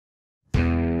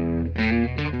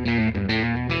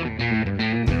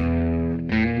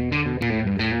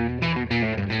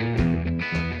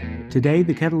Today,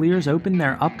 the Kettleers open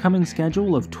their upcoming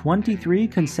schedule of 23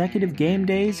 consecutive game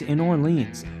days in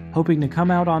Orleans, hoping to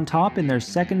come out on top in their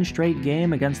second straight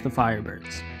game against the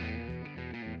Firebirds.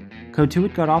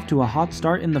 Cotuit got off to a hot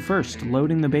start in the first,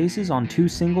 loading the bases on 2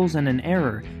 singles and an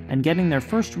error, and getting their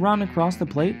first run across the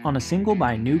plate on a single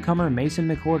by newcomer Mason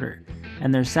McWhorter,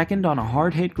 and their second on a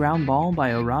hard-hit ground ball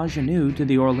by Oraj Anu to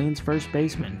the Orleans first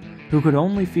baseman, who could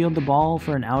only field the ball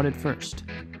for an out at first.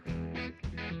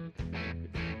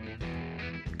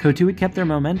 Cotuit kept their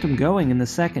momentum going in the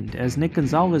second as Nick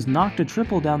Gonzalez knocked a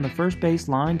triple down the first base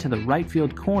line to the right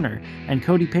field corner, and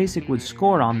Cody Pasek would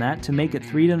score on that to make it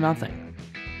 3-0.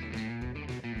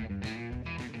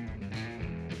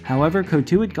 However,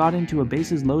 Cotuit got into a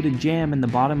bases-loaded jam in the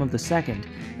bottom of the second,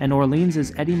 and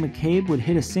Orleans' Eddie McCabe would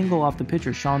hit a single off the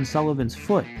pitcher Sean Sullivan's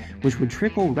foot, which would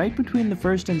trickle right between the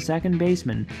first and second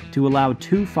baseman to allow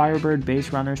 2 Firebird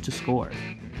base runners to score.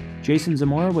 Jason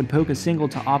Zamora would poke a single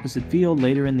to opposite field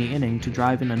later in the inning to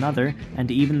drive in another and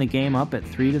to even the game up at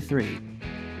 3-3.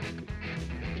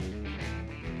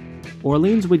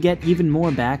 Orleans would get even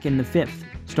more back in the 5th,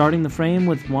 starting the frame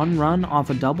with 1 run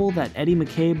off a double that Eddie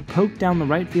McCabe poked down the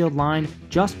right field line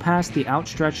just past the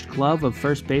outstretched glove of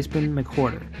first baseman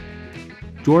McWhorter.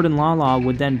 Jordan Lala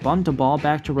would then bunt a ball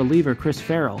back to reliever Chris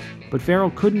Farrell, but Farrell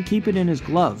couldn't keep it in his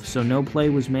glove, so no play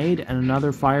was made and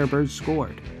another Firebird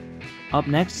scored. Up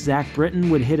next, Zach Britton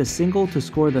would hit a single to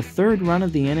score the 3rd run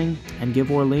of the inning and give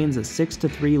Orleans a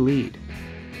 6-3 lead.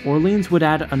 Orleans would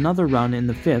add another run in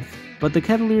the 5th, but the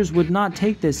Kettleers would not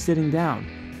take this sitting down.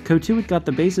 Cotuit got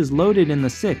the bases loaded in the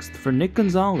 6th for Nick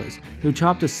Gonzalez, who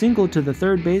chopped a single to the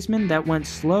 3rd baseman that went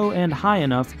slow and high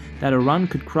enough that a run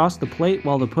could cross the plate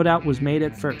while the putout was made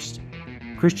at first.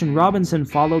 Christian Robinson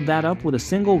followed that up with a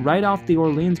single right off the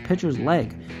Orleans pitcher's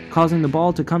leg, causing the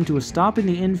ball to come to a stop in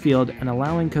the infield and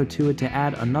allowing Cotuit to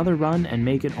add another run and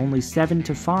make it only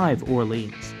 7-5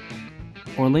 Orleans.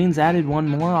 Orleans added 1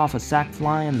 more off a sac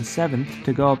fly in the 7th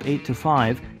to go up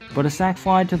 8-5, but a sac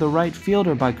fly to the right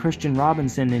fielder by Christian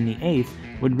Robinson in the 8th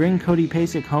would bring Cody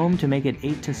Pasek home to make it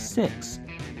 8-6.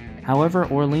 However,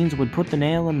 Orleans would put the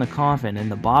nail in the coffin in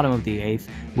the bottom of the 8th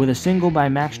with a single by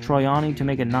Max Troiani to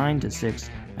make it 9-6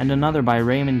 and another by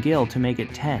Raymond Gill to make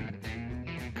it 10.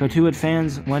 Cotuit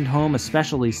fans went home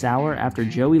especially sour after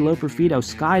Joey Loperfido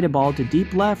skied a ball to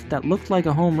deep left that looked like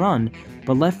a home run,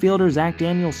 but left fielder Zach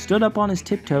Daniels stood up on his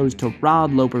tiptoes to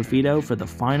rod Loperfido for the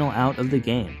final out of the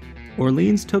game.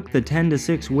 Orleans took the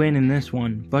 10-6 win in this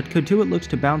one, but Cotuit looks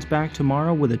to bounce back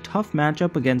tomorrow with a tough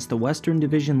matchup against the Western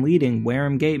Division leading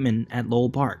Wareham Gatemen at Lowell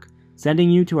Park. Sending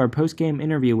you to our post-game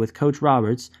interview with Coach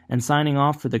Roberts and signing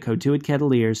off for the Cotuit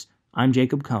Kettleers, I'm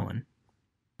Jacob Cohen.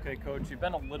 Okay, Coach, you've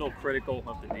been a little critical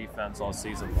of the defense all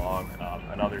season long.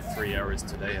 Another 3 errors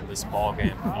today in this ball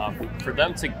game. For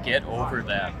them to get over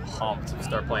that hump to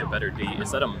start playing better D,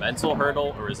 is that a mental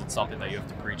hurdle or is it something that you have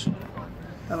to preach?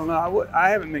 I don't know. I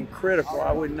haven't been critical.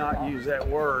 I would not use that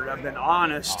word. I've been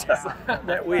honest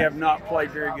that we have not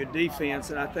played very good defense,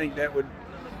 and I think that would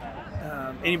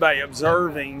anybody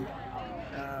observing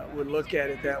would look at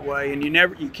it that way. And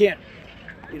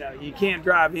you can't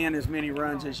drive in as many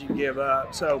runs as you give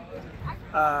up. So,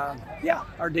 yeah,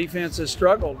 our defense has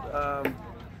struggled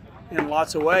in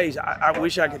lots of ways. I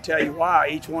wish I could tell you why.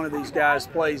 Each one of these guys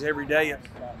plays every day at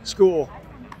school,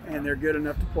 and they're good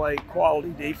enough to play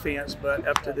quality defense, but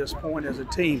up to this point as a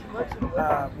team,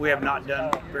 we have not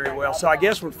done very well. So I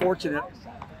guess we're fortunate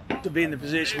to be in the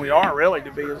position we are, really,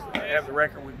 to have the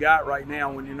record we've got right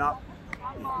now.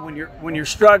 When you're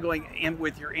struggling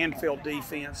with your infield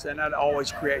defense, then that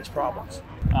always creates problems.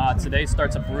 Today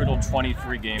starts a brutal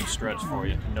 23-game stretch for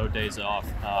you, no days off.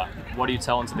 What are you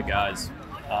telling to the guys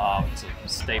to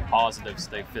stay positive,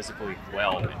 stay physically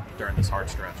well during this hard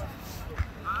stretch?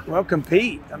 Well,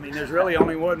 compete. I mean, there's really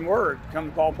only one word.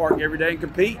 Come to the ballpark every day and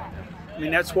compete. I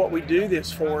mean, that's what we do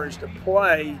this for, is to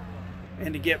play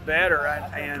and to get better.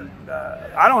 And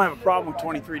I don't have a problem with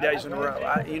 23 days in a row.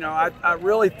 I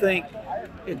really think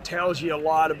it tells you a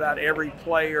lot about every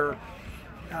player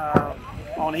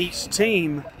on each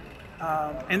team.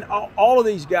 And all of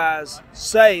these guys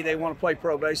say they want to play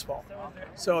pro baseball.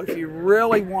 So if you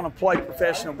really want to play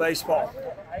professional baseball,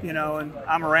 and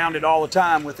I'm around it all the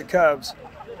time with the Cubs,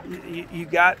 you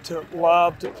got to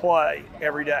love to play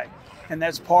every day. And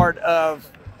that's part of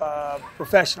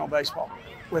professional baseball,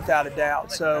 without a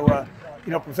doubt. So,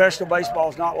 professional baseball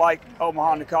is not like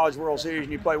Omaha in the College World Series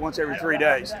and you play once every 3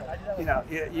 days.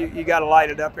 You got to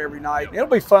light it up every night. It'll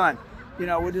be fun.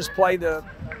 We'll just play the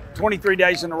 23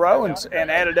 days in a row and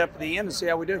add it up at the end and see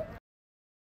how we do.